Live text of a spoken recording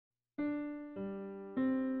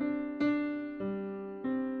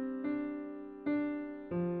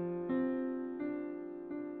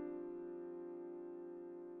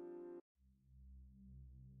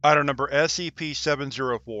Item Number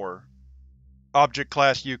SCP-704 Object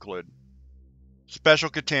Class Euclid Special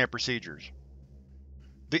Containment Procedures.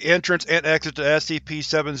 The entrance and exit to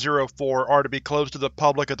SCP-704 are to be closed to the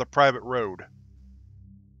public as a private road.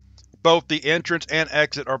 Both the entrance and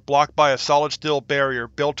exit are blocked by a solid steel barrier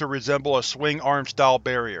built to resemble a swing-arm style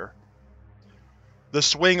barrier. The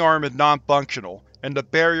swing arm is non-functional, and the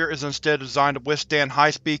barrier is instead designed to withstand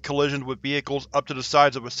high-speed collisions with vehicles up to the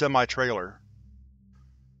size of a semi-trailer.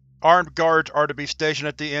 Armed guards are to be stationed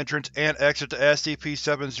at the entrance and exit to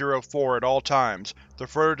SCP-704 at all times to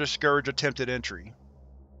further discourage attempted entry.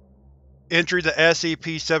 Entry to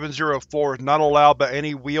SCP-704 is not allowed by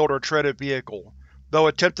any wheeled or treaded vehicle, though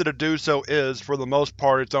attempting to do so is, for the most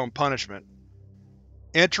part, its own punishment.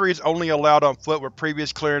 Entry is only allowed on foot with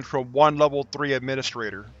previous clearance from one Level 3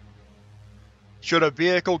 Administrator. Should a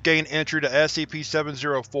vehicle gain entry to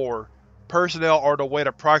SCP-704, personnel are to wait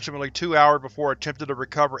approximately 2 hours before attempting to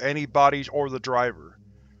recover any bodies or the driver.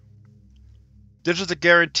 This is to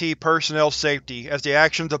guarantee personnel safety, as the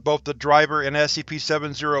actions of both the driver and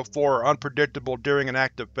SCP-704 are unpredictable during an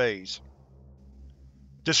active phase.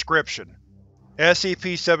 Description: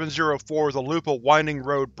 SCP-704 is a loop of winding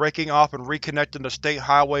road breaking off and reconnecting to State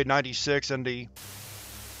Highway 96 and the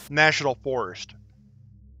National Forest.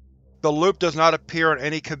 The loop does not appear on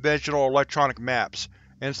any conventional electronic maps,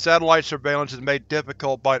 and satellite surveillance is made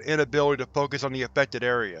difficult by an inability to focus on the affected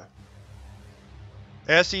area.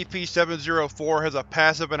 SCP-704 has a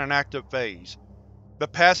passive and an active phase. The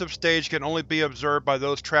passive stage can only be observed by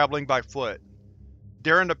those traveling by foot.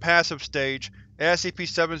 During the passive stage,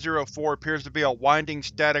 SCP-704 appears to be a winding,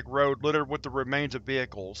 static road littered with the remains of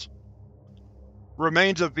vehicles.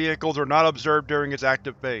 Remains of vehicles are not observed during its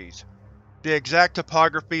active phase. The exact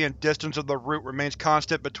topography and distance of the route remains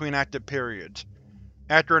constant between active periods.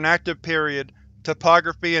 After an active period,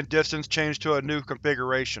 topography and distance change to a new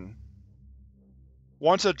configuration.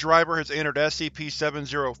 Once a driver has entered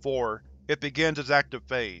SCP-704, it begins its active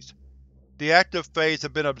phase. The active phase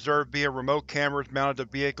has been observed via remote cameras mounted to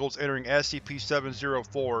vehicles entering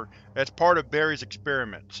SCP-704 as part of various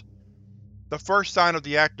experiments. The first sign of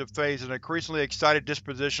the active phase is an increasingly excited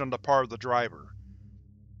disposition on the part of the driver.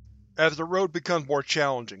 As the road becomes more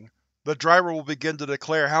challenging, the driver will begin to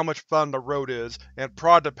declare how much fun the road is and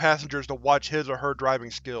prod the passengers to watch his or her driving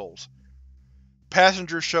skills.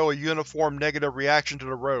 Passengers show a uniform negative reaction to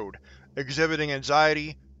the road, exhibiting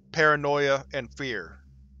anxiety, paranoia, and fear.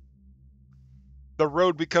 The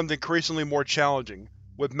road becomes increasingly more challenging,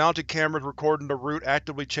 with mounted cameras recording the route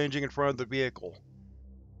actively changing in front of the vehicle.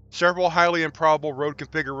 Several highly improbable road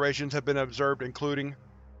configurations have been observed, including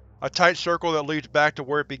a tight circle that leads back to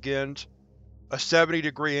where it begins, a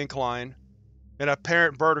 70-degree incline, and an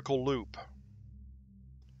apparent vertical loop.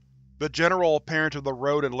 The general appearance of the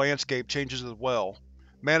road and landscape changes as well,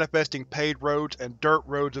 manifesting paved roads and dirt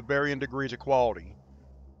roads of varying degrees of quality.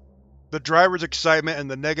 The driver's excitement and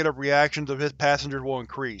the negative reactions of his passengers will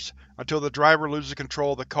increase, until the driver loses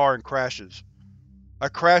control of the car and crashes. A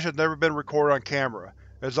crash has never been recorded on camera,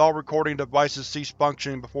 as all recording devices cease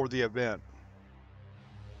functioning before the event.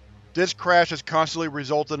 This crash has constantly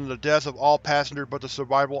resulted in the deaths of all passengers but the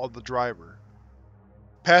survival of the driver.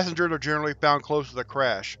 Passengers are generally found close to the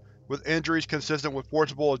crash, with injuries consistent with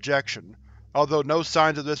forcible ejection, although no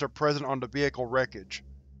signs of this are present on the vehicle wreckage.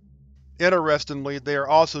 Interestingly, they are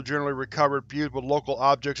also generally recovered fused with local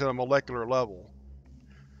objects at a molecular level.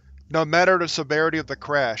 No matter the severity of the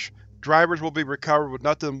crash, drivers will be recovered with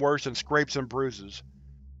nothing worse than scrapes and bruises.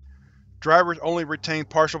 Drivers only retain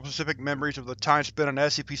partial specific memories of the time spent on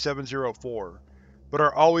SCP-704, but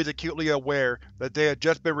are always acutely aware that they have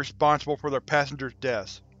just been responsible for their passengers'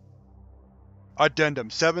 deaths. Addendum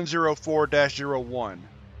 704-01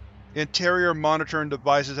 Interior monitoring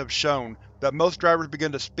devices have shown that most drivers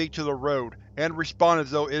begin to speak to the road and respond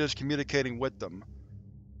as though it is communicating with them.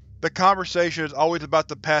 The conversation is always about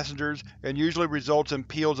the passengers and usually results in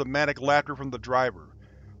peals of manic laughter from the driver,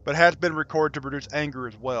 but has been recorded to produce anger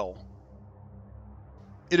as well.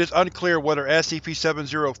 It is unclear whether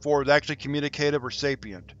SCP-704 is actually communicative or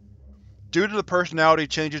sapient. Due to the personality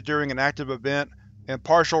changes during an active event, and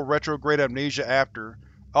partial retrograde amnesia after,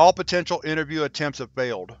 all potential interview attempts have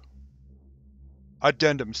failed.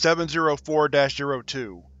 Addendum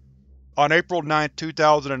 704-02 On April 9,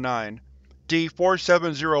 2009,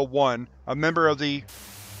 D-4701, a member of the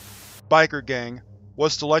biker gang,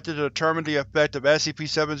 was selected to determine the effect of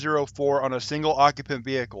SCP-704 on a single-occupant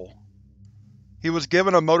vehicle. He was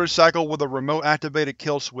given a motorcycle with a remote-activated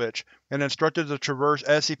kill switch and instructed to traverse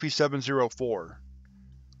SCP-704.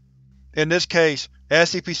 In this case,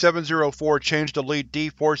 SCP-704 changed to lead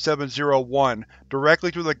D-4701 directly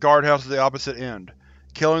through the guardhouse at the opposite end,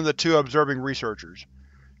 killing the two observing researchers.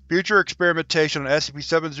 Future experimentation on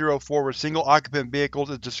SCP-704 with single-occupant vehicles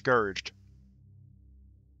is discouraged.